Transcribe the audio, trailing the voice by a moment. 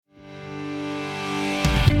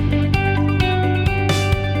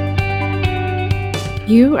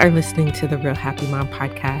You are listening to the Real Happy Mom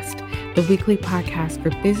podcast, the weekly podcast for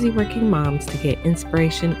busy working moms to get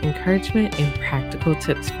inspiration, encouragement, and practical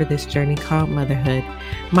tips for this journey called motherhood.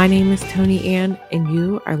 My name is Tony Ann, and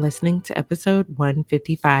you are listening to episode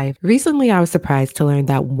 155. Recently, I was surprised to learn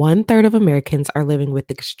that 1/3 of Americans are living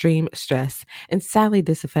with extreme stress, and sadly,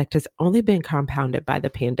 this effect has only been compounded by the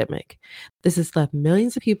pandemic. This has left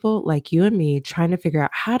millions of people like you and me trying to figure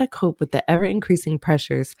out how to cope with the ever-increasing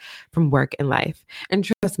pressures from work and life. And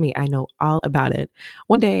trust me, I know all about it.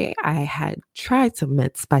 One day I had tried some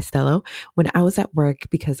mints by Stello when I was at work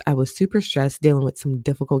because I was super stressed dealing with some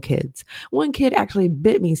difficult kids. One kid actually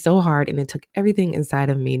bit me so hard and it took everything inside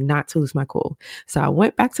of me not to lose my cool. So I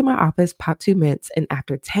went back to my office, popped 2 mints, and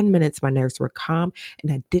after 10 minutes, my nerves were calm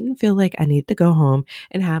and I didn't feel like I needed to go home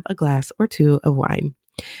and have a glass or two of wine.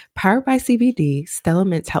 Powered by CBD, Stella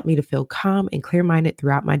Mints help me to feel calm and clear-minded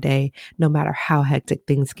throughout my day, no matter how hectic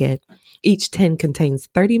things get. Each 10 contains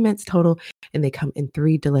 30 mints total, and they come in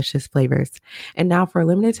 3 delicious flavors. And now for a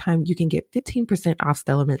limited time, you can get 15% off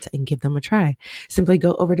Stella Mints and give them a try. Simply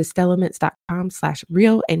go over to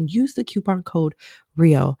stellamints.com/Rio and use the coupon code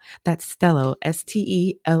Rio. That's Stello,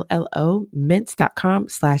 STELLO,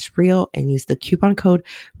 mints.com/Rio and use the coupon code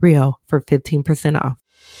Rio for 15% off.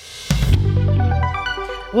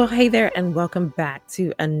 Well, hey there, and welcome back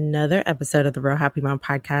to another episode of the Real Happy Mom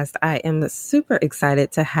podcast. I am super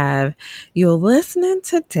excited to have you listening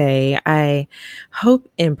today. I hope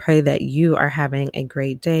and pray that you are having a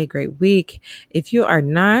great day, great week. If you are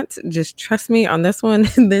not, just trust me on this one.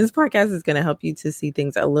 This podcast is going to help you to see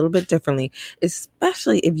things a little bit differently,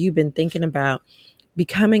 especially if you've been thinking about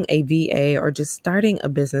becoming a VA or just starting a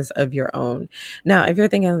business of your own. Now, if you're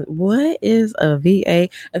thinking, what is a VA?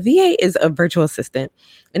 A VA is a virtual assistant.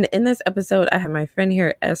 And in this episode, I have my friend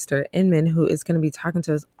here, Esther Inman, who is going to be talking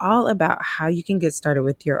to us all about how you can get started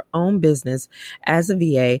with your own business as a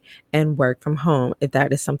VA and work from home if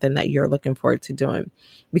that is something that you're looking forward to doing.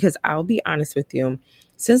 Because I'll be honest with you,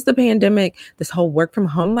 since the pandemic, this whole work from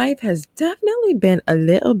home life has definitely been a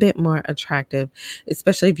little bit more attractive,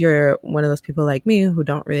 especially if you're one of those people like me who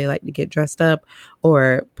don't really like to get dressed up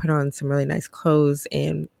or put on some really nice clothes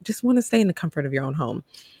and just want to stay in the comfort of your own home.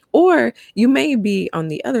 Or you may be on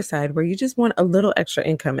the other side where you just want a little extra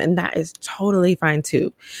income, and that is totally fine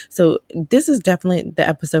too. So this is definitely the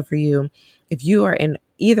episode for you if you are in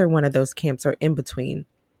either one of those camps or in between.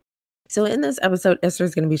 So in this episode, Esther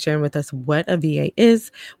is going to be sharing with us what a VA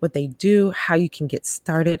is, what they do, how you can get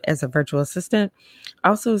started as a virtual assistant,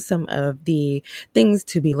 also some of the things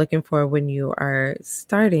to be looking for when you are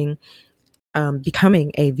starting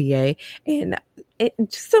becoming a VA, and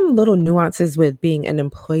just some little nuances with being an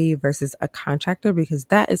employee versus a contractor, because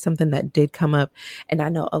that is something that did come up. And I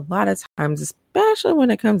know a lot of times, especially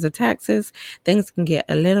when it comes to taxes, things can get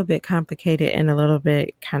a little bit complicated and a little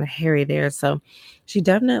bit kind of hairy there. So she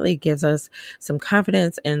definitely gives us some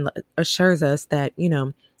confidence and assures us that,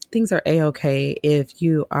 things are a-okay if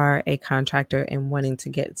you are a contractor and wanting to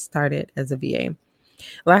get started as a VA.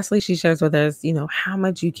 Lastly, she shares with us, how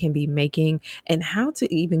much you can be making and how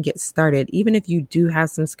to even get started. Even if you do have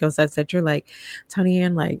some skill sets that you're like, Tony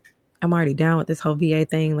Ann, like, I'm already down with this whole VA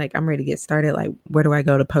thing. Like, I'm ready to get started. Like, where do I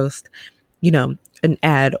go to post, an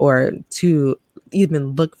ad or to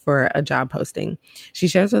even look for a job posting? She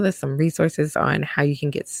shares with us some resources on how you can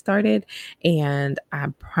get started. And I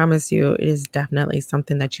promise you, it is definitely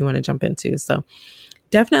something that you want to jump into. So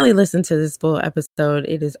definitely listen to this full episode.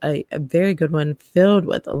 It is a very good one filled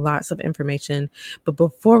with lots of information. But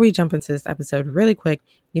before we jump into this episode, really quick,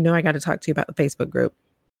 I got to talk to you about the Facebook group.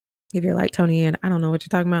 If you're like, Tony Ann, I don't know what you're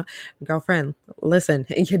talking about, girlfriend, listen,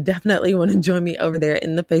 you definitely want to join me over there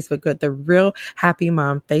in the Facebook group, the Real Happy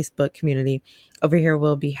Mom Facebook community. Over here,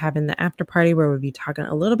 we'll be having the after party where we'll be talking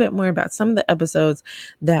a little bit more about some of the episodes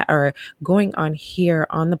that are going on here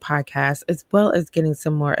on the podcast, as well as getting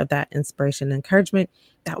some more of that inspiration and encouragement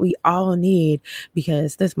that we all need,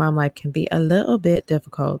 because this mom life can be a little bit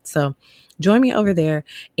difficult. So join me over there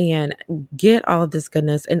and get all of this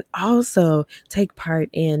goodness, and also take part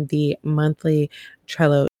in the monthly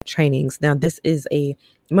Trello trainings. Now, this is a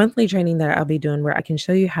monthly training that I'll be doing where I can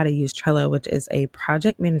show you how to use Trello, which is a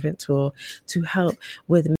project management tool to help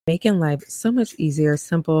with making life so much easier,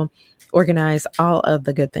 simple, organized, all of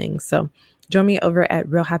the good things. So join me over at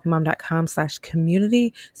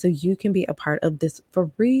realhappymom.com/community so you can be a part of this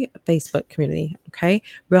free Facebook community. Okay.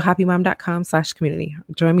 realhappymom.com/community.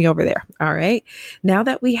 Join me over there. All right. Now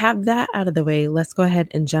that we have that out of the way, let's go ahead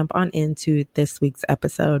and jump on into this week's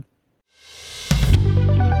episode.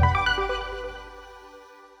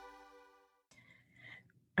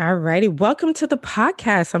 All righty. Welcome to the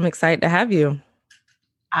podcast. I'm excited to have you.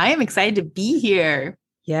 I am excited to be here.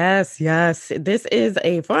 Yes, yes. This is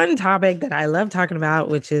a fun topic that I love talking about,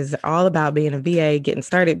 which is all about being a VA, getting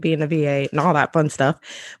started being a VA, and all that fun stuff.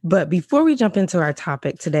 But before we jump into our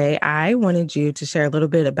topic today, I wanted you to share a little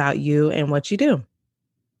bit about you and what you do.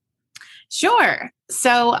 Sure.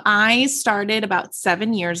 So I started about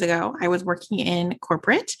 7 years ago. I was working in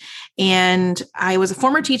corporate and I was a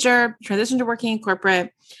former teacher, transitioned to working in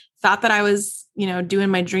corporate, thought that I was, doing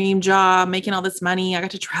my dream job, making all this money. I got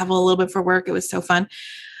to travel a little bit for work. It was so fun.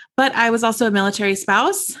 But I was also a military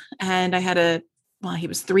spouse and I had he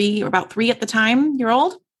was three or about three at the time, year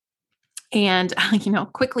old. And,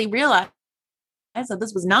 quickly realized that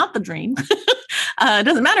this was not the dream. It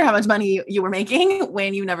doesn't matter how much money you were making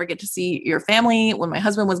when you never get to see your family. When my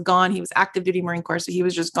husband was gone, he was active duty Marine Corps, so he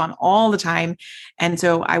was just gone all the time. And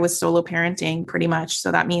so I was solo parenting pretty much.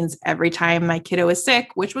 So that means every time my kiddo is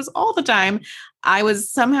sick, which was all the time, I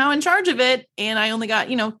was somehow in charge of it. And I only got,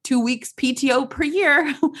 2 weeks PTO per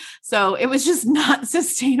year. So it was just not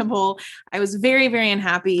sustainable. I was very, very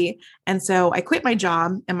unhappy. And so I quit my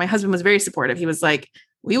job and my husband was very supportive. He was like,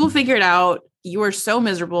 we will figure it out. You are so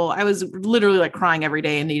miserable. I was literally like crying every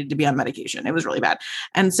day and needed to be on medication. It was really bad.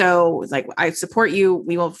 And so it was like, I support you.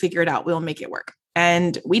 We will figure it out. We'll make it work.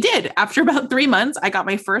 And we did. After about 3 months, I got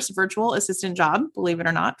my first virtual assistant job, believe it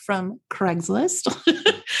or not, from Craigslist.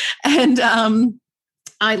 and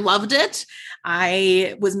I loved it.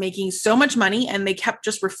 I was making so much money and they kept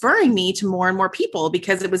just referring me to more and more people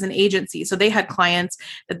because it was an agency. So they had clients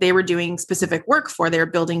that they were doing specific work for. They were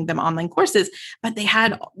building them online courses, but they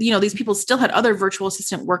had, these people still had other virtual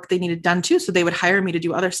assistant work they needed done too. So they would hire me to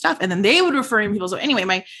do other stuff and then they would refer me people. So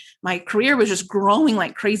anyway, my career was just growing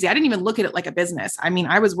like crazy. I didn't even look at it like a business. I mean,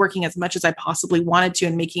 I was working as much as I possibly wanted to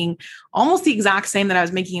and making almost the exact same that I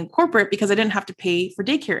was making in corporate because I didn't have to pay for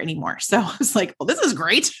daycare anymore. So I was like, well, this is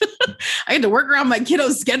great. I had to work around my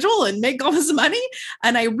kiddo's schedule and make all this money.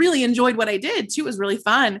 And I really enjoyed what I did too. It was really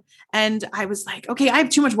fun. And I was like, okay, I have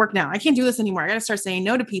too much work now. I can't do this anymore. I got to start saying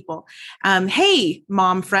no to people. Hey,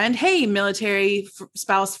 mom friend. Hey, military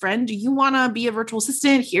spouse friend. Do you want to be a virtual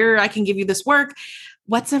assistant? Here, I can give you this work.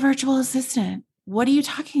 What's a virtual assistant? What are you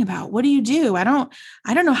talking about? What do you do? I don't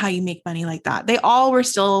know how you make money like that. They all were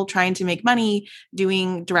still trying to make money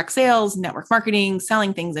doing direct sales, network marketing,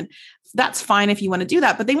 selling things. And that's fine if you want to do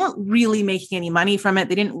that, but they weren't really making any money from it.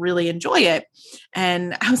 They didn't really enjoy it.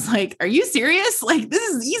 And I was like, are you serious? Like, this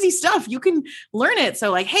is easy stuff. You can learn it.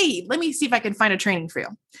 So like, hey, let me see if I can find a training for you.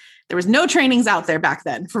 There was no trainings out there back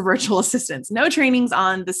then for virtual assistants, no trainings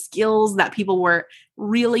on the skills that people were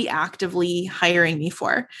really actively hiring me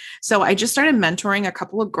for. So I just started mentoring a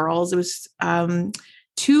couple of girls. It was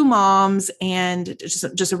two moms and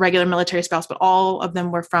just a regular military spouse, but all of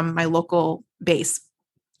them were from my local base.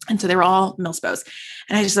 And so they were all milspos.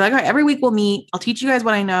 And I just said, okay, every week we'll meet. I'll teach you guys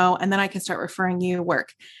what I know. And then I can start referring you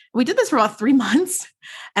work. We did this for about 3 months.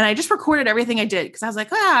 And I just recorded everything I did because I was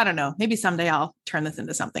like, I don't know. Maybe someday I'll turn this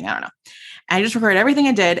into something. I don't know. And I just recorded everything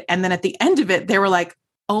I did. And then at the end of it, they were like,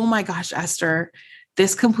 oh my gosh, Esther,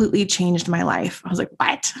 this completely changed my life. I was like,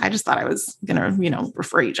 what? I just thought I was going to,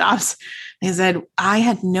 refer you jobs. They said, I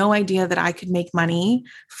had no idea that I could make money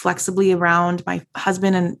flexibly around my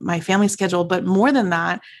husband and my family schedule. But more than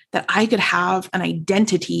that I could have an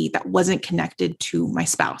identity that wasn't connected to my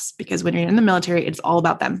spouse. Because when you're in the military, it's all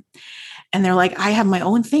about them. And they're like, I have my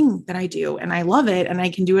own thing that I do and I love it. And I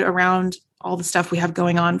can do it around all the stuff we have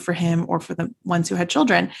going on for him or for the ones who had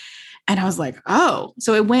children. And I was like, oh,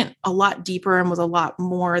 so it went a lot deeper and was a lot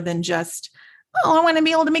more than just, oh, I want to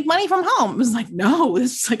be able to make money from home. It was like, no,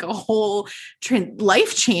 this is like a whole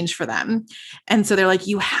life change for them. And so they're like,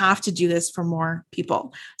 you have to do this for more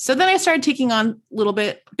people. So then I started taking on a little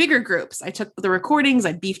bit bigger groups. I took the recordings,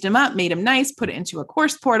 I beefed them up, made them nice, put it into a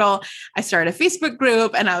course portal. I started a Facebook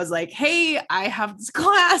group and I was like, hey, I have this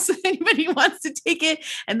class if anybody wants to take it.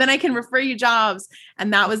 And then I can refer you jobs.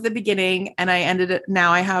 And that was the beginning. And I ended it.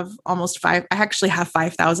 Now I have I actually have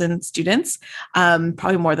 5,000 students,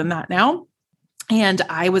 probably more than that now. And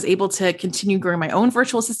I was able to continue growing my own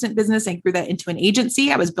virtual assistant business. I grew that into an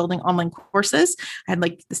agency. I was building online courses. I had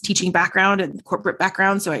like this teaching background and corporate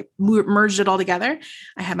background. So I merged it all together.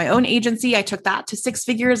 I had my own agency. I took that to 6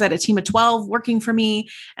 figures. I had a team of 12 working for me.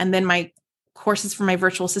 And then my courses for my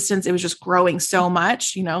virtual assistants, it was just growing so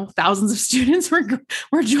much, thousands of students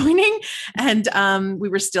were joining and we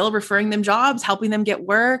were still referring them jobs, helping them get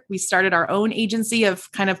work. We started our own agency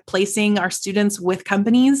of kind of placing our students with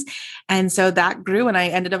companies. And so that grew and I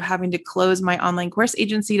ended up having to close my online course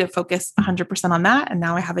agency to focus 100% on that. And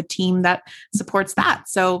now I have a team that supports that.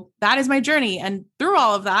 So that is my journey. And through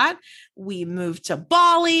all of that, We moved to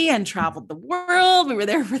Bali and traveled the world. We were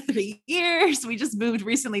there for 3 years. We just moved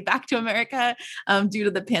recently back to America due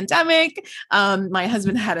to the pandemic. My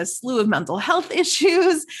husband had a slew of mental health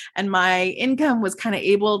issues, and my income was kind of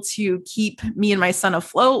able to keep me and my son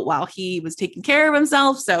afloat while he was taking care of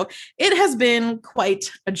himself. So it has been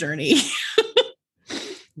quite a journey.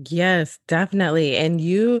 Yes, definitely. And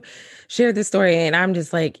you shared the story, and I'm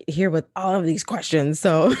just like here with all of these questions.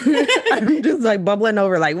 So I'm just like bubbling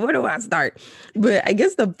over, like, where do I start? But I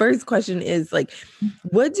guess the first question is like,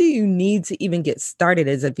 what do you need to even get started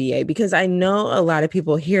as a VA? Because I know a lot of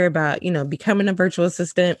people hear about, becoming a virtual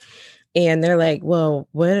assistant. And they're like, well,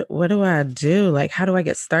 what do I do? Like, how do I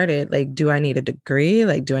get started? Like, do I need a degree?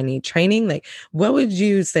 Like, do I need training? Like, what would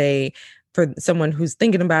you say for someone who's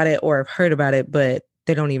thinking about it or have heard about it, but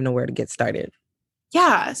they don't even know where to get started?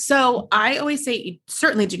 Yeah. So I always say you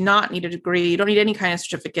certainly do not need a degree. You don't need any kind of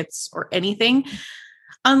certificates or anything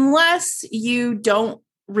unless you don't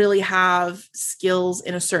really have skills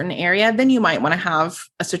in a certain area. Then you might want to have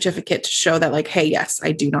a certificate to show that, like, hey, yes,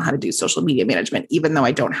 I do know how to do social media management, even though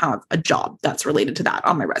I don't have a job that's related to that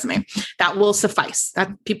on my resume. That will suffice.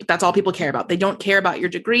 That's all people care about. They don't care about your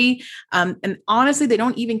degree. And honestly, they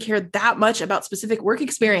don't even care that much about specific work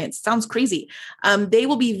experience. Sounds crazy. They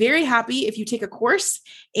will be very happy if you take a course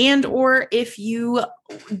and or if you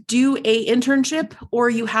do a internship or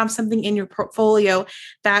you have something in your portfolio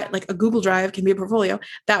that, like a Google Drive can be a portfolio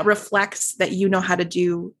that reflects that you know how to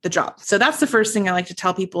do the job. So that's the first thing I like to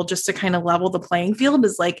tell people, just to kind of level the playing field,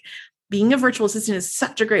 is like being a virtual assistant is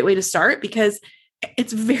such a great way to start because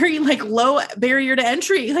it's very like low barrier to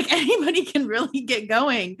entry. Like anybody can really get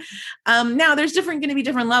going. Now there's going to be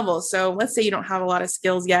different levels. So let's say you don't have a lot of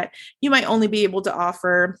skills yet. You might only be able to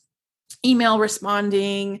offer email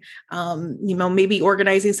responding, maybe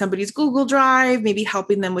organizing somebody's Google Drive, maybe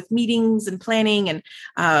helping them with meetings and planning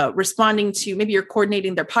and responding to, maybe you're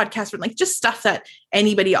coordinating their podcast, or like just stuff that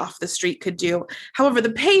anybody off the street could do. However,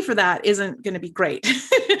 the pay for that isn't going to be great.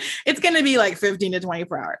 It's going to be like 15 to 20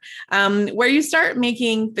 per hour. Where you start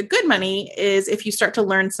making the good money is if you start to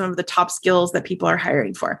learn some of the top skills that people are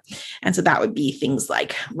hiring for. And so that would be things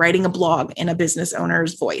like writing a blog in a business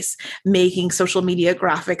owner's voice, making social media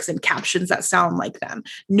graphics and captions that sound like them,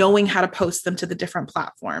 knowing how to post them to the different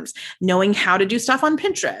platforms, knowing how to do stuff on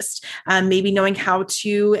Pinterest, maybe knowing how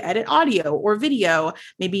to edit audio or video,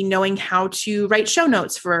 maybe knowing how to write show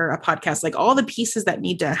notes for a podcast, like all the pieces that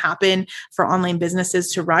need to happen for online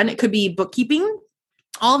businesses to run. It could be bookkeeping,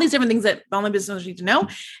 all these different things that online business owners need to know.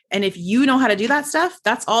 And if you know how to do that stuff,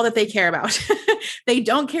 that's all that they care about. They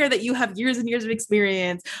don't care that you have years and years of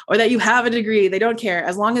experience or that you have a degree. They don't care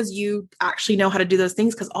as long as you actually know how to do those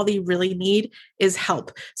things, because all they really need is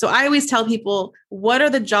help. So I always tell people, what are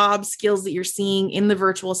the job skills that you're seeing in the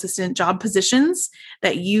virtual assistant job positions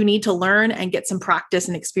that you need to learn and get some practice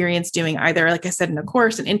and experience doing, either, like I said, in a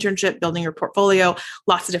course, an internship, building your portfolio,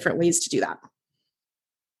 lots of different ways to do that.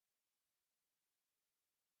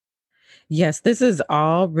 Yes, this is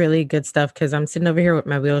all really good stuff because I'm sitting over here with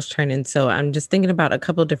my wheels turning. So I'm just thinking about a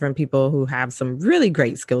couple different people who have some really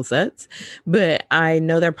great skill sets, but I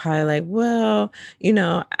know they're probably like, well,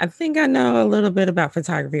 I think I know a little bit about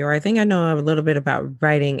photography, or I think I know a little bit about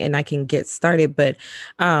writing and I can get started. But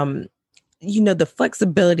the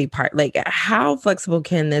flexibility part, like how flexible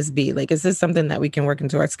can this be? Like, is this something that we can work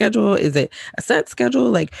into our schedule? Is it a set schedule?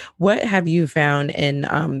 Like, what have you found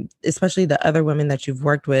in, especially the other women that you've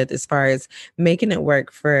worked with, as far as making it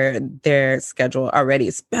work for their schedule already,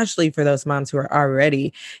 especially for those moms who are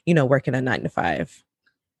already, working a 9 to 5?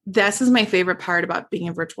 This is my favorite part about being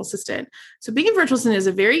a virtual assistant. So being a virtual assistant is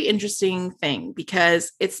a very interesting thing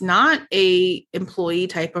because it's not a employee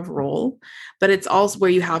type of role, but it's also where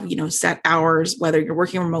you have, set hours, whether you're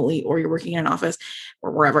working remotely or you're working in an office or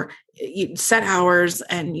wherever. You set hours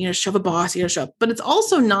and, show a boss, show up. But it's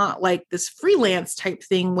also not like this freelance type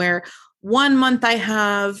thing where 1 month I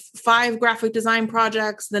have 5 graphic design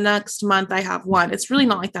projects, the next month I have 1. It's really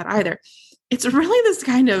not like that either. It's really this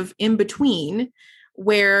kind of in between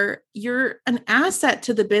where you're an asset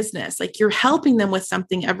to the business. Like you're helping them with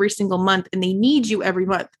something every single month and they need you every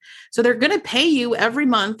month. So they're going to pay you every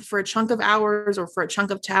month for a chunk of hours or for a chunk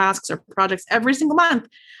of tasks or projects every single month.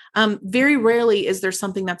 Very rarely is there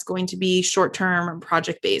something that's going to be short-term or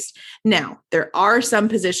project-based. Now, there are some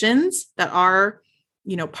positions that are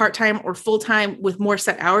part-time or full-time with more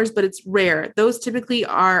set hours, but it's rare. Those typically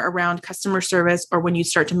are around customer service or when you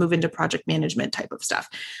start to move into project management type of stuff,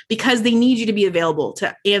 because they need you to be available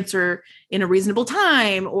to answer in a reasonable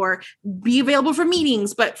time or be available for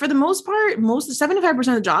meetings. But for the most part, 75%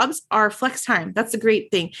 of the jobs are flex time. That's a great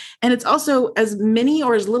thing. And it's also as many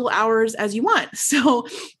or as little hours as you want. So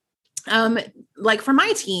Um, like for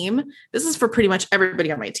my team, this is for pretty much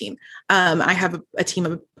everybody on my team. I have a team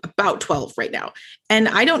of about 12 right now, and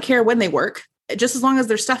I don't care when they work, just as long as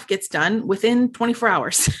their stuff gets done within 24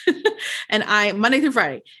 hours. And Monday through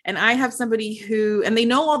Friday, and I have somebody who, and they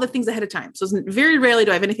know all the things ahead of time. So very rarely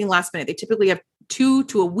do I have anything last minute. They typically have 2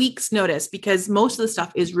 to a week's notice because most of the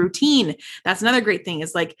stuff is routine. That's another great thing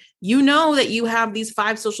is like, you know, that you have these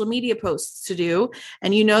 5 social media posts to do,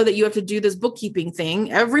 and you know that you have to do this bookkeeping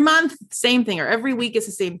thing every month, same thing, or every week is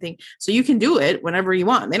the same thing. So you can do it whenever you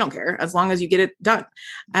want. They don't care as long as you get it done.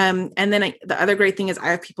 And then the other great thing is I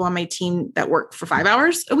have people on my team that work for 5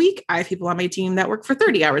 hours a week. I have people on my team that work for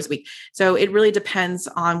 30 hours a week. So it really depends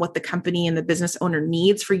on what the company and the business owner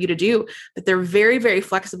needs for you to do, but they're very, very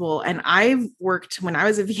flexible. And I've worked when I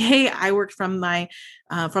was a VA, I worked from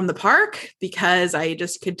the park because I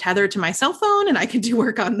just could tether to my cell phone and I could do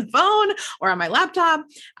work on the phone or on my laptop.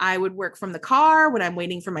 I would work from the car when I'm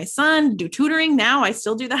waiting for my son to do tutoring. Now I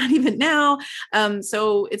still do that even now.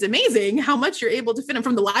 So it's amazing how much you're able to fit in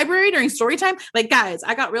from the library during story time. Like guys,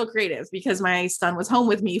 I got real creative because my son was home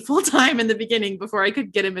with me full time in the beginning before I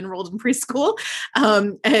could get him enrolled in preschool.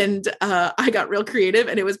 I got real creative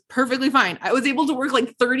and it was perfectly fine. I was able to work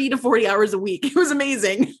like 30 to 40 hours a week. It was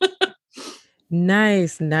amazing.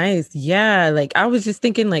 Nice, nice. Yeah, like I was just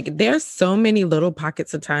thinking like there's so many little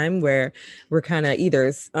pockets of time where we're kind of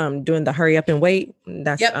either doing the hurry up and wait.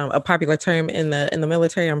 That's Yep. A popular term in the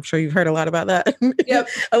military. I'm sure you've heard a lot about that. Yep.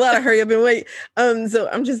 A lot of hurry up and wait. So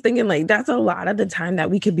I'm just thinking like that's a lot of the time that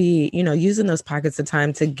we could be, using those pockets of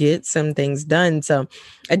time to get some things done. So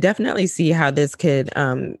I definitely see how this could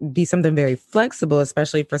be something very flexible,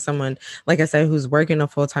 especially for someone, like I said, who's working a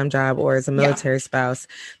full-time job or is a military spouse.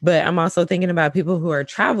 But I'm also thinking about people who are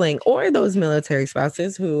traveling or those military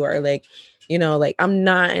spouses who are like, like I'm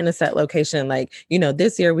not in a set location. Like,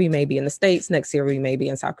 this year we may be in the States, next year we may be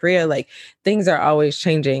in South Korea. Like things are always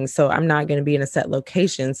changing. So I'm not going to be in a set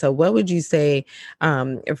location. So what would you say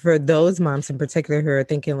for those moms in particular who are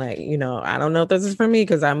thinking like, I don't know if this is for me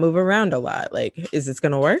because I move around a lot. Like, is this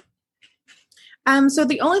going to work? So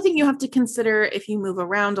the only thing you have to consider if you move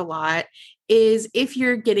around a lot is if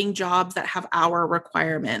you're getting jobs that have hour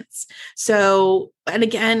requirements. So, and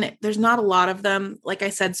again, there's not a lot of them. Like I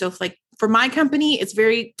said, so if like for my company, it's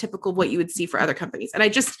very typical of what you would see for other companies. And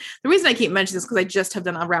the reason I keep mentioning this because I just have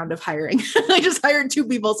done a round of hiring. I just hired 2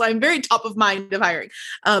 people. So I'm very top of mind of hiring.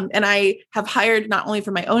 And I have hired not only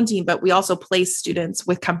for my own team, but we also place students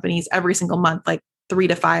with companies every single month, like 3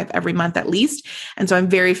 to 5 every month at least. And so I'm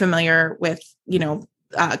very familiar with,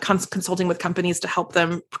 consulting with companies to help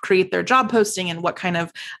them create their job posting and what kind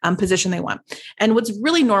of position they want. And what's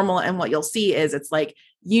really normal and what you'll see is it's like,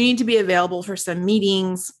 you need to be available for some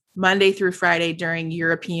meetings Monday through Friday during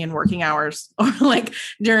European working hours or like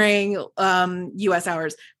during US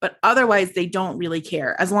hours, but otherwise they don't really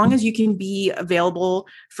care. As long as you can be available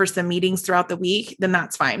for some meetings throughout the week, then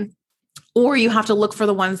that's fine. Or you have to look for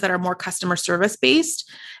the ones that are more customer service based.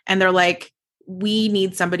 And they're like, we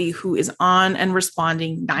need somebody who is on and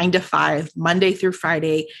responding 9 to 5, Monday through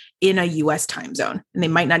Friday in a US time zone. And they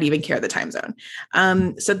might not even care the time zone.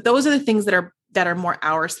 So those are the things that are more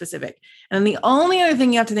hour specific. And the only other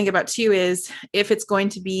thing you have to think about too is if it's going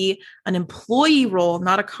to be an employee role,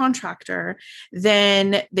 not a contractor,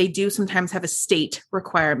 then they do sometimes have a state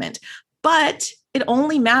requirement. But it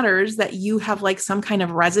only matters that you have like some kind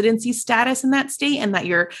of residency status in that state and that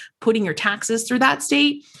you're putting your taxes through that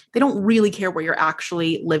state. They don't really care where you're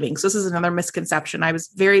actually living. So this is another misconception. I was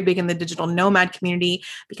very big in the digital nomad community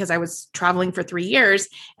because I was traveling for 3 years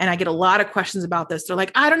and I get a lot of questions about this. They're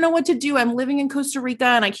like, I don't know what to do. I'm living in Costa Rica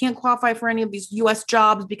and I can't qualify for any of these US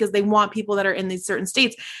jobs because they want people that are in these certain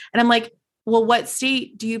states. And I'm like, well, what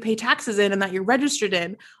state do you pay taxes in and that you're registered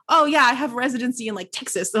in? Oh yeah, I have residency in like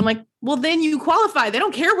Texas. I'm like, well, then you qualify. They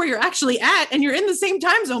don't care where you're actually at and you're in the same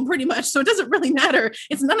time zone pretty much. So it doesn't really matter.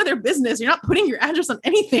 It's none of their business. You're not putting your address on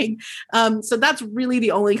anything. So that's really the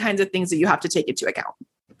only kinds of things that you have to take into account.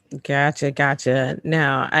 Gotcha.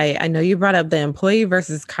 Now, I know you brought up the employee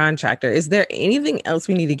versus contractor. Is there anything else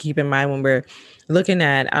we need to keep in mind when we're looking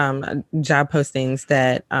at job postings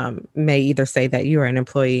that may either say that you are an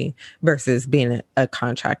employee versus being a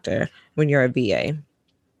contractor when you're a VA?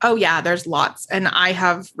 Oh yeah, there's lots. And I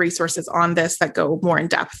have resources on this that go more in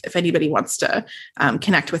depth. If anybody wants to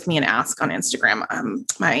connect with me and ask on Instagram,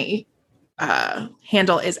 my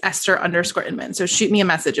handle is Esther_Inman. So shoot me a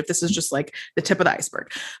message if this is just like the tip of the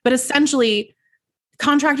iceberg. But essentially,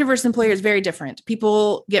 contractor versus employer is very different.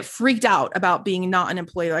 People get freaked out about being not an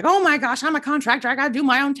employee. Like, oh my gosh, I'm a contractor. I got to do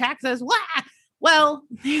my own taxes. Wah! Well,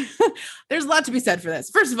 there's a lot to be said for this.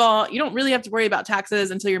 First of all, you don't really have to worry about taxes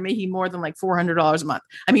until you're making more than like $400 a month.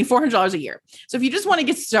 I mean, $400 a year. So if you just want to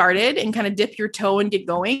get started and kind of dip your toe and get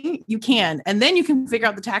going, you can. And then you can figure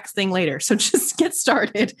out the tax thing later. So just get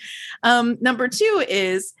started. Number two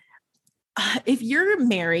is if you're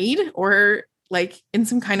married or like in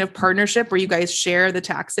some kind of partnership where you guys share the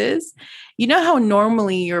taxes, you know how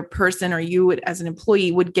normally your person or you would, as an employee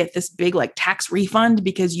would get this big like tax refund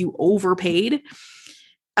because you overpaid,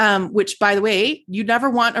 which by the way, you never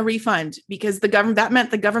want a refund because that meant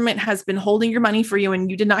the government has been holding your money for you and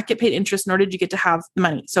you did not get paid interest, nor did you get to have the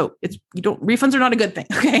money. So refunds are not a good thing.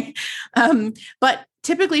 Okay. But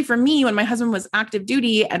typically for me, when my husband was active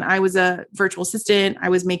duty and I was a virtual assistant, I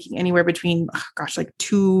was making anywhere between, like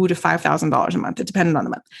 $2,000 to $5,000 a month. It depended on the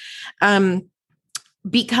month.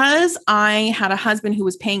 Because I had a husband who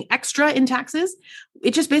was paying extra in taxes,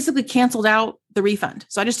 it just basically canceled out the refund.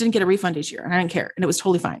 So I just didn't get a refund each year and I didn't care. And it was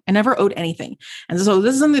totally fine. I never owed anything. And so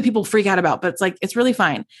this is something that people freak out about, but it's really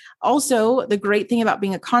fine. Also, the great thing about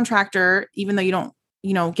being a contractor, even though you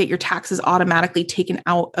don't get your taxes automatically taken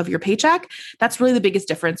out of your paycheck. That's really the biggest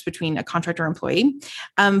difference between a contractor employee.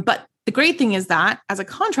 But the great thing is that as a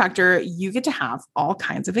contractor, you get to have all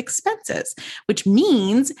kinds of expenses, which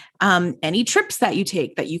means any trips that you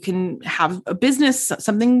take, that you can have a business,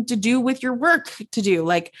 something to do with your work to do.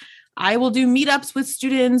 Like I will do meetups with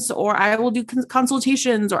students, or I will do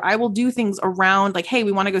consultations, or I will do things around like, hey,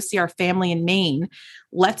 we want to go see our family in Maine.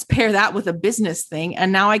 Let's pair that with a business thing.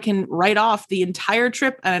 And now I can write off the entire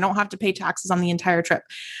trip and I don't have to pay taxes on the entire trip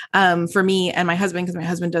for me and my husband, because my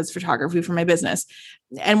husband does photography for my business.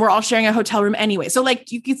 And we're all sharing a hotel room anyway. So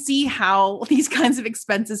like you can see how these kinds of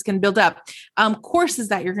expenses can build up. Courses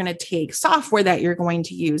that you're going to take, software that you're going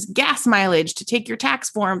to use, gas mileage to take your tax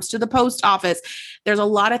forms to the post office. There's a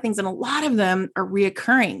lot of things and a lot of them are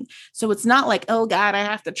reoccurring. So it's not like, oh God, I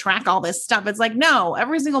have to track all this stuff. It's like, no,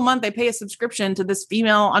 every single month I pay a subscription to this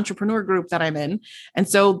female entrepreneur group that I'm in. And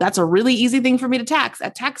so that's a really easy thing for me to tax.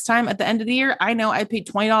 At tax time at the end of the year, I know I paid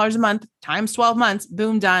 $20 a month times 12 months,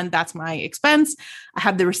 boom, done. That's my expense. I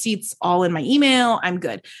have the receipts all in my email. I'm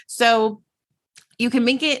good. So you can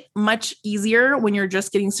make it much easier when you're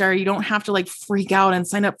just getting started. You don't have to like freak out and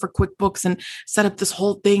sign up for QuickBooks and set up this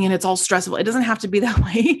whole thing and it's all stressful. It doesn't have to be that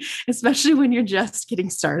way, especially when you're just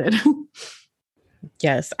getting started.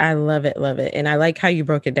 Yes, I love it. Love it. And I like how you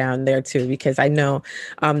broke it down there too, because I know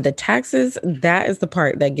the taxes, that is the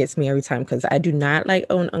part that gets me every time, because I do not like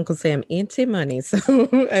own Uncle Sam anti-money. So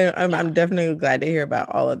I'm definitely glad to hear about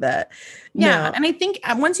all of that. Yeah. Now, and I think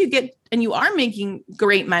once you get and you are making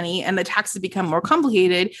great money and the taxes become more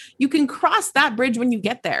complicated, you can cross that bridge when you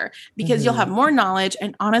get there because you'll have more knowledge.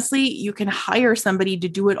 And honestly, you can hire somebody to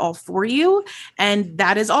do it all for you. And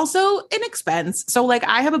that is also an expense. So like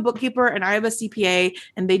I have a bookkeeper and I have a CPA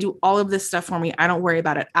and they do all of this stuff for me. I don't worry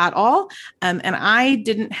about it at all. And I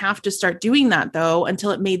didn't have to start doing that though,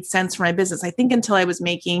 until it made sense for my business. I think until I was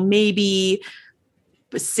making maybe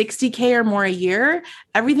 $60K or more a year.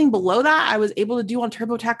 Everything below that, I was able to do on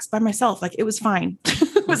TurboTax by myself. Like it was fine.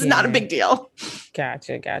 It was not a big deal.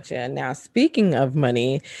 Gotcha. Now, speaking of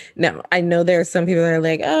money, now I know there are some people that are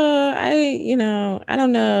like, oh, I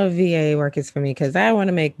don't know if VA work is for me because I want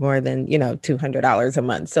to make more than, $200 a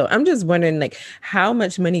month. So I'm just wondering, like, how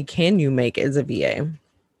much money can you make as a VA?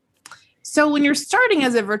 So when you're starting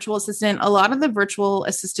as a virtual assistant, a lot of the virtual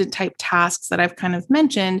assistant type tasks that I've kind of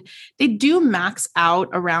mentioned, they do max out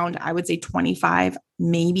around, I would say 25,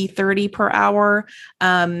 maybe 30 per hour.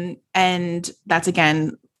 And that's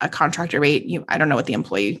again, a contractor rate. I don't know what the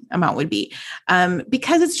employee amount would be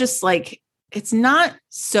because it's just like, it's not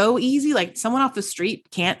so easy. Like someone off the street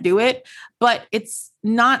can't do it, but it's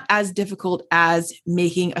not as difficult as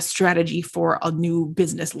making a strategy for a new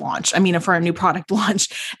business launch. I mean, for a new product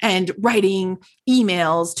launch and writing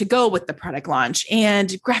emails to go with the product launch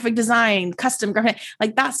and graphic design, custom graphic,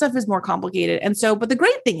 like that stuff is more complicated. And so, but the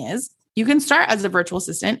great thing is you can start as a virtual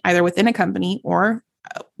assistant, either within a company or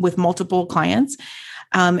with multiple clients.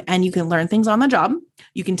 And you can learn things on the job.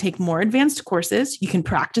 You can take more advanced courses. You can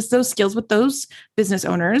practice those skills with those business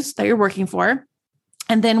owners that you're working for.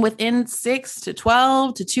 And then within 6 to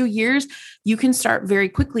 12 to 2 years, you can start very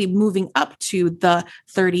quickly moving up to the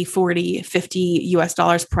 30, 40, 50 US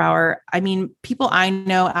dollars per hour. I mean, people I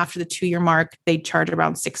know after the 2-year mark, they charge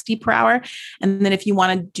around 60 per hour. And then if you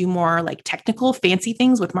want to do more like technical, fancy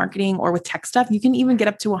things with marketing or with tech stuff, you can even get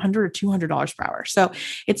up to $100 or $200 per hour. So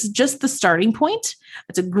it's just the starting point.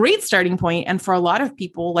 It's a great starting point. And for a lot of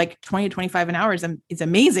people, like 20 to 25 an hour is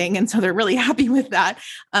amazing. And so they're really happy with that.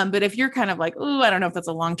 But if you're kind of like, oh, I don't know if that's that's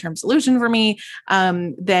a long-term solution for me,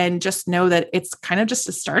 then just know that it's kind of just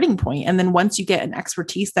a starting point. And then once you get an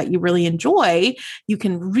expertise that you really enjoy, you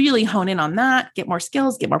can really hone in on that, get more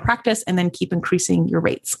skills, get more practice, and then keep increasing your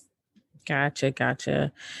rates.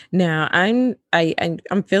 Gotcha. Now I'm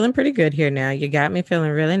feeling pretty good here now. You got me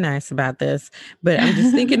feeling really nice about this. But I'm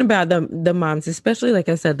just thinking about the moms, especially like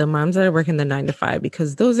I said, the moms that are working the 9 to 5,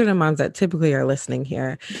 because those are the moms that typically are listening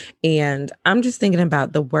here. And I'm just thinking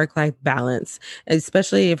about the work-life balance,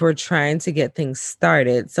 especially if we're trying to get things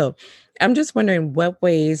started. So I'm just wondering, what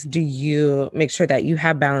ways do you make sure that you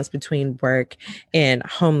have balance between work and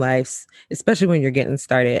home lives, especially when you're getting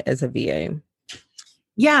started as a VA?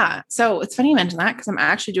 Yeah. So it's funny you mention that because I'm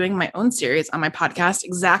actually doing my own series on my podcast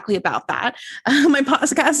exactly about that. My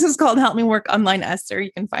podcast is called Help Me Work Online, Esther.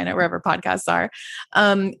 You can find it wherever podcasts are.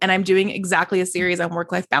 And I'm doing exactly a series on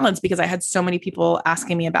work-life balance because I had so many people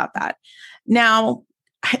asking me about that. Now,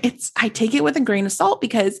 I take it with a grain of salt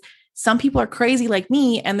because some people are crazy like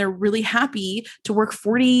me and they're really happy to work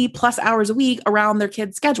 40 plus hours a week around their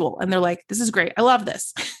kid's schedule. And they're like, this is great. I love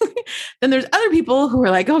this. Then there's other people who are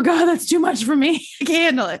like, oh God, that's too much for me. I can't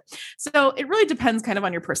handle it. So it really depends kind of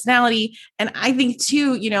on your personality. And I think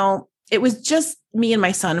too, it was just me and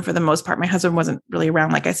my son for the most part. My husband wasn't really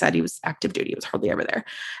around. Like I said, he was active duty. He was hardly ever there.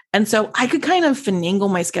 And so I could kind of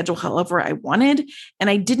finagle my schedule however I wanted. And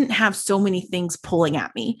I didn't have so many things pulling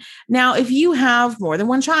at me. Now, if you have more than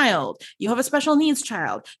one child, you have a special needs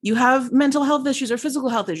child, you have mental health issues or physical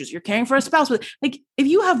health issues, you're caring for a spouse with, like, if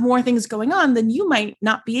you have more things going on, then you might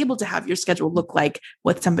not be able to have your schedule look like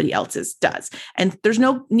what somebody else's does. And there's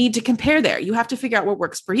no need to compare there. You have to figure out what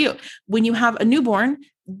works for you. When you have a newborn,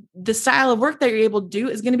 the style of work that you're able to do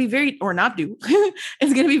is going to be it's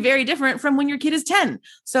going to be very different from when your kid is 10.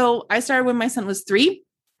 So I started when my son was 3.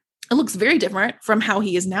 It looks very different from how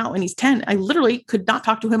he is now. And he's 10. I literally could not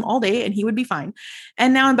talk to him all day and he would be fine.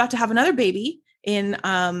 And now I'm about to have another baby in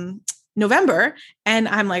November. And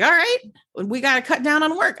I'm like, all right, we got to cut down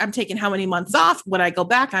on work. I'm taking how many months off. When I go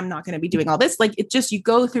back, I'm not going to be doing all this. Like, it just, you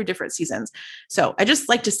go through different seasons. So I just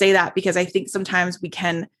like to say that because I think sometimes we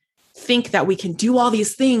can think that we can do all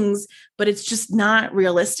these things, but it's just not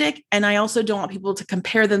realistic. And I also don't want people to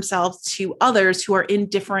compare themselves to others who are in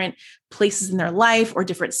different places in their life or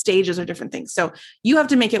different stages or different things. So you have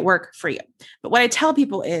to make it work for you. But what I tell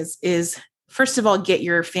people is first of all, get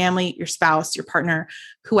your family, your spouse, your partner,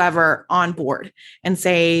 whoever on board and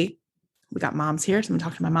say, we got moms here. So I'm going to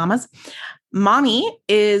talk to my mamas. Mommy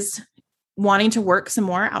is wanting to work some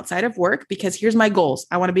more outside of work because here's my goals.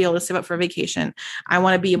 I want to be able to save up for a vacation. I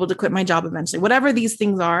want to be able to quit my job eventually. Whatever these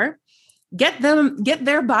things are, get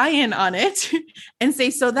their buy-in on it and say,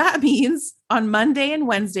 so that means on Monday and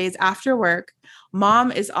Wednesdays after work,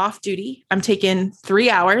 mom is off duty. I'm taking 3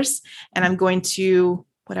 hours and I'm going to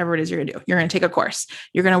whatever it is you're going to do. You're going to take a course.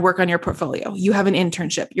 You're going to work on your portfolio. You have an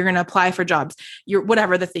internship. You're going to apply for jobs.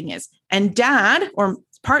 Whatever the thing is. And dad or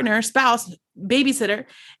partner, spouse, babysitter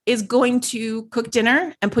is going to cook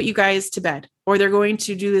dinner and put you guys to bed, or they're going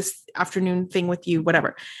to do this afternoon thing with you,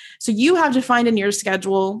 whatever. So you have to find in your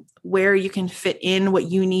schedule where you can fit in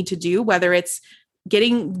what you need to do, whether it's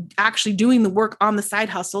actually doing the work on the side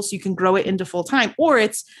hustle so you can grow it into full time, or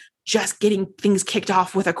it's just getting things kicked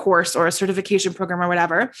off with a course or a certification program or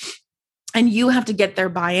whatever. And you have to get their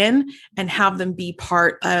buy-in and have them be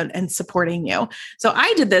part and supporting you. So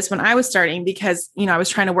I did this when I was starting because, I was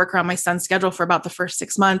trying to work around my son's schedule for about the first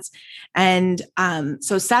 6 months. And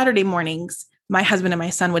so Saturday mornings, my husband and my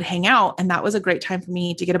son would hang out. And that was a great time for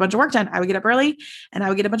me to get a bunch of work done. I would get up early and I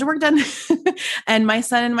would get a bunch of work done. And my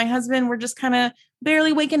son and my husband were just kind of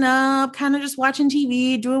barely waking up, kind of just watching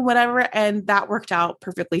TV, doing whatever. And that worked out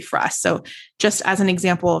perfectly for us. So just as an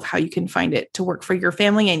example of how you can find it to work for your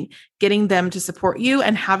family and getting them to support you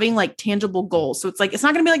and having like tangible goals. So it's like, it's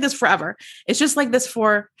not going to be like this forever. It's just like this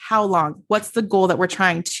for how long? What's the goal that we're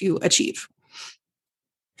trying to achieve?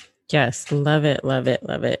 Yes. Love it. Love it.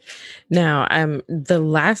 Love it. Now, the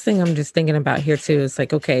last thing I'm just thinking about here too is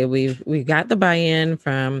like, okay, we got the buy-in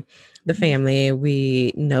from the family.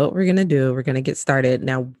 We know what we're going to do. We're going to get started.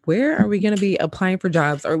 Now, where are we going to be applying for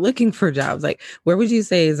jobs or looking for jobs? Like, where would you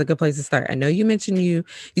say is a good place to start? I know you mentioned you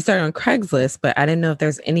started on Craigslist, but I didn't know if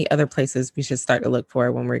there's any other places we should start to look for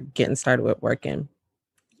when we're getting started with working.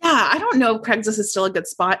 Yeah, I don't know if Craigslist is still a good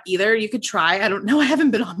spot either. You could try. I don't know. I haven't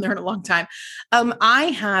been on there in a long time. I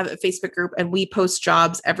have a Facebook group and we post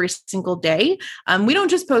jobs every single day. We don't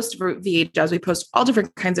just post for VA jobs, we post all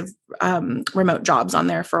different kinds of remote jobs on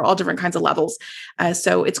there for all different kinds of levels.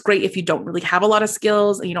 So it's great if you don't really have a lot of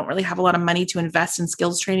skills and you don't really have a lot of money to invest in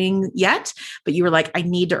skills training yet, but you were like, I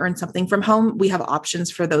need to earn something from home. We have options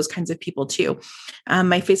for those kinds of people too.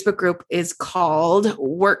 My Facebook group is called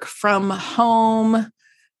Work From Home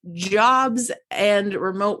Jobs and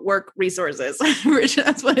Remote Work Resources.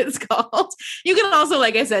 That's what it's called. You can also,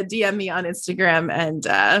 like I said, DM me on Instagram and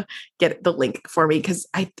get the link for me, because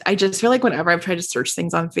I just feel like whenever I've tried to search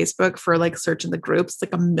things on Facebook for like search in the groups,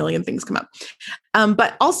 like a million things come up.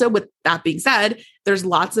 But also, with that being said, there's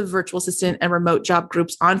lots of virtual assistant and remote job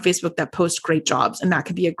groups on Facebook that post great jobs, and that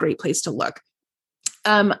could be a great place to look.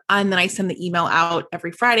 And then I send the email out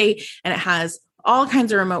every Friday, and it has all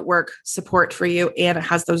kinds of remote work support for you. And it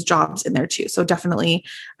has those jobs in there too. So definitely,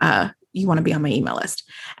 you want to be on my email list.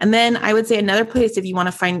 And then I would say another place, if you want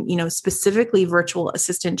to find, specifically virtual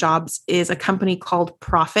assistant jobs, is a company called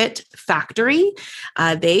Profit Factory.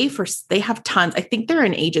 They have tons. I think they're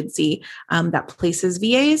an agency that places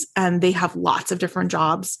VAs, and they have lots of different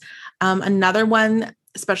jobs. Another one,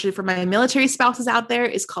 especially for my military spouses out there,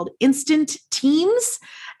 is called Instant Teams.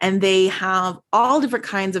 And they have all different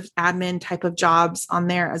kinds of admin type of jobs on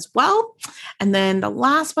there as well. And then the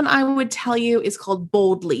last one I would tell you is called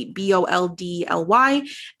Boldly, Boldly.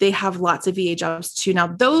 They have lots of VA jobs too. Now,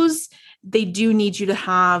 those, they do need you to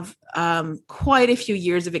have quite a few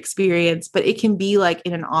years of experience, but it can be like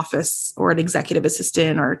in an office or an executive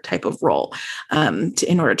assistant or type of role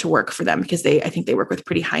in order to work for them, because I think they work with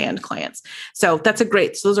pretty high-end clients. So so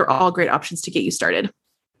those are all great options to get you started.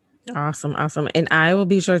 Awesome. Awesome. And I will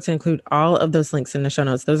be sure to include all of those links in the show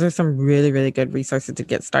notes. Those are some really, really good resources to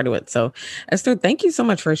get started with. So Esther, thank you so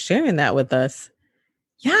much for sharing that with us.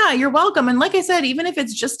 Yeah, you're welcome. And like I said, even if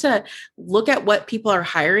it's just to look at what people are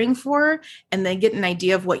hiring for and then get an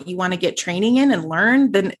idea of what you want to get training in and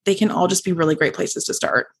learn, then they can all just be really great places to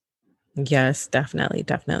start. Yes, definitely.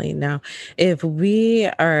 Definitely. Now, if we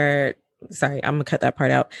are sorry, I'm gonna cut that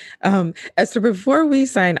part out. Esther, before we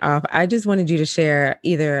sign off, I just wanted you to share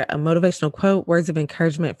either a motivational quote, words of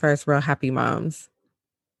encouragement for us real happy moms.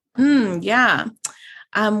 Yeah.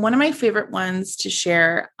 One of my favorite ones to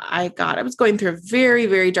share, I was going through a very,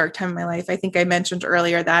 very dark time in my life. I think I mentioned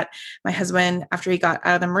earlier that my husband, after he got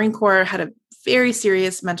out of the Marine Corps, had a very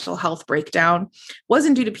serious mental health breakdown.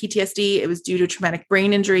 Wasn't due to PTSD. It was due to traumatic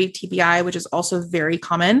brain injury, TBI, which is also very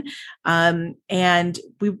common. And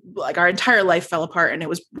we, like, our entire life fell apart and it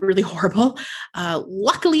was really horrible.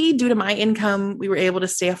 Luckily, due to my income, we were able to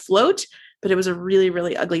stay afloat, but it was a really,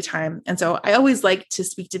 really ugly time. And so I always like to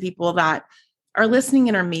speak to people that are listening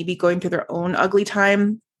and are maybe going through their own ugly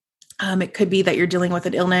time. It could be that you're dealing with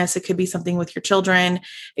an illness. It could be something with your children.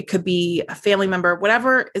 It could be a family member,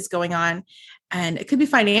 whatever is going on. And it could be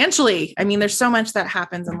financially. I mean, there's so much that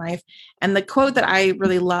happens in life. And the quote that I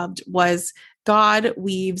really loved was, God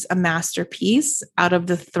weaves a masterpiece out of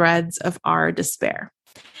the threads of our despair.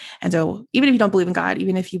 And so even if you don't believe in God,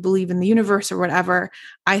 even if you believe in the universe or whatever,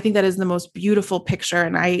 I think that is the most beautiful picture.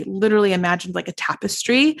 And I literally imagined like a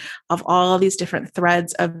tapestry of all of these different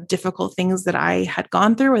threads of difficult things that I had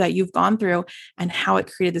gone through or that you've gone through, and how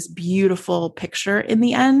it created this beautiful picture in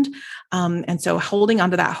the end. And so holding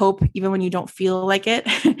onto that hope, even when you don't feel like it,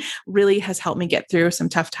 really has helped me get through some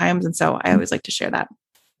tough times. And so I always like to share that.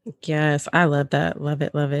 Yes, I love that. Love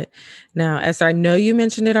it. Love it. Now, Esther, I know you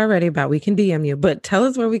mentioned it already about we can DM you, but tell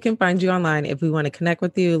us where we can find you online if we want to connect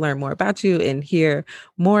with you, learn more about you, and hear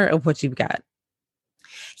more of what you've got.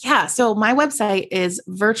 Yeah. So my website is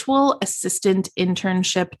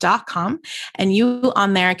virtualassistantinternship.com. And you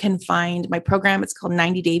on there can find my program. It's called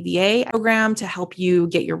 90 Day VA program to help you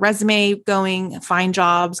get your resume going, find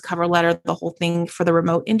jobs, cover letter, the whole thing for the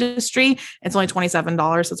remote industry. It's only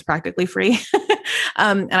 $27. So it's practically free.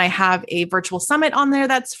 And I have a virtual summit on there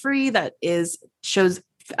that's free that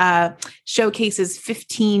showcases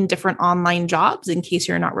 15 different online jobs in case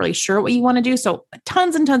you're not really sure what you want to do. So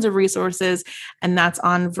tons and tons of resources. And that's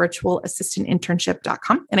on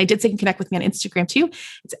virtualassistantinternship.com. And I did say you can connect with me on Instagram too.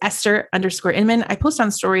 It's Esther_Inman. I post on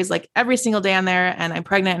stories like every single day on there, and I'm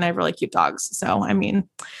pregnant and I have really cute dogs. So, I mean,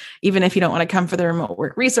 even if you don't want to come for the remote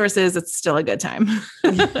work resources, it's still a good time.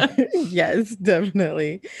 Yes,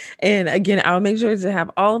 definitely. And again, I'll make sure to have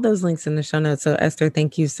all those links in the show notes. So Esther,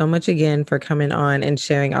 thank you so much again for coming on and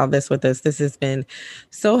sharing all this with us. This has been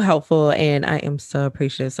so helpful and I am so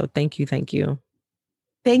appreciative. So thank you. Thank you.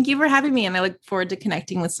 Thank you for having me. And I look forward to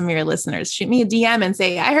connecting with some of your listeners. Shoot me a DM and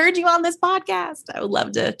say, I heard you on this podcast. I would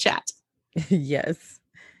love to chat. Yes.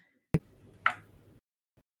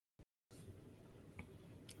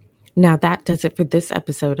 Now, that does it for this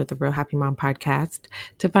episode of the Real Happy Mom podcast.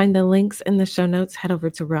 To find the links in the show notes, head over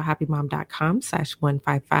to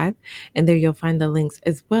realhappymom.com/155. And there you'll find the links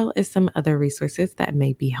as well as some other resources that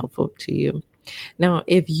may be helpful to you. Now,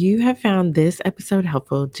 if you have found this episode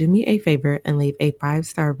helpful, do me a favor and leave a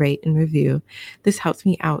 5-star rate and review. This helps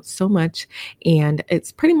me out so much. And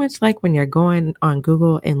it's pretty much like when you're going on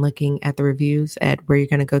Google and looking at the reviews at where you're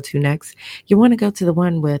going to go to next. You want to go to the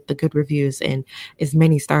one with the good reviews and as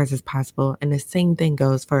many stars as possible. And the same thing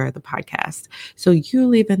goes for the podcast. So you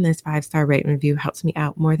leaving this 5-star rate and review helps me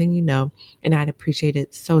out more than you know. And I'd appreciate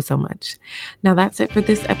it so, so much. Now, that's it for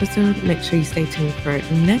this episode. Make sure you stay tuned for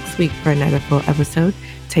next week for another full episode.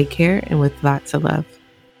 Take care and with lots of love.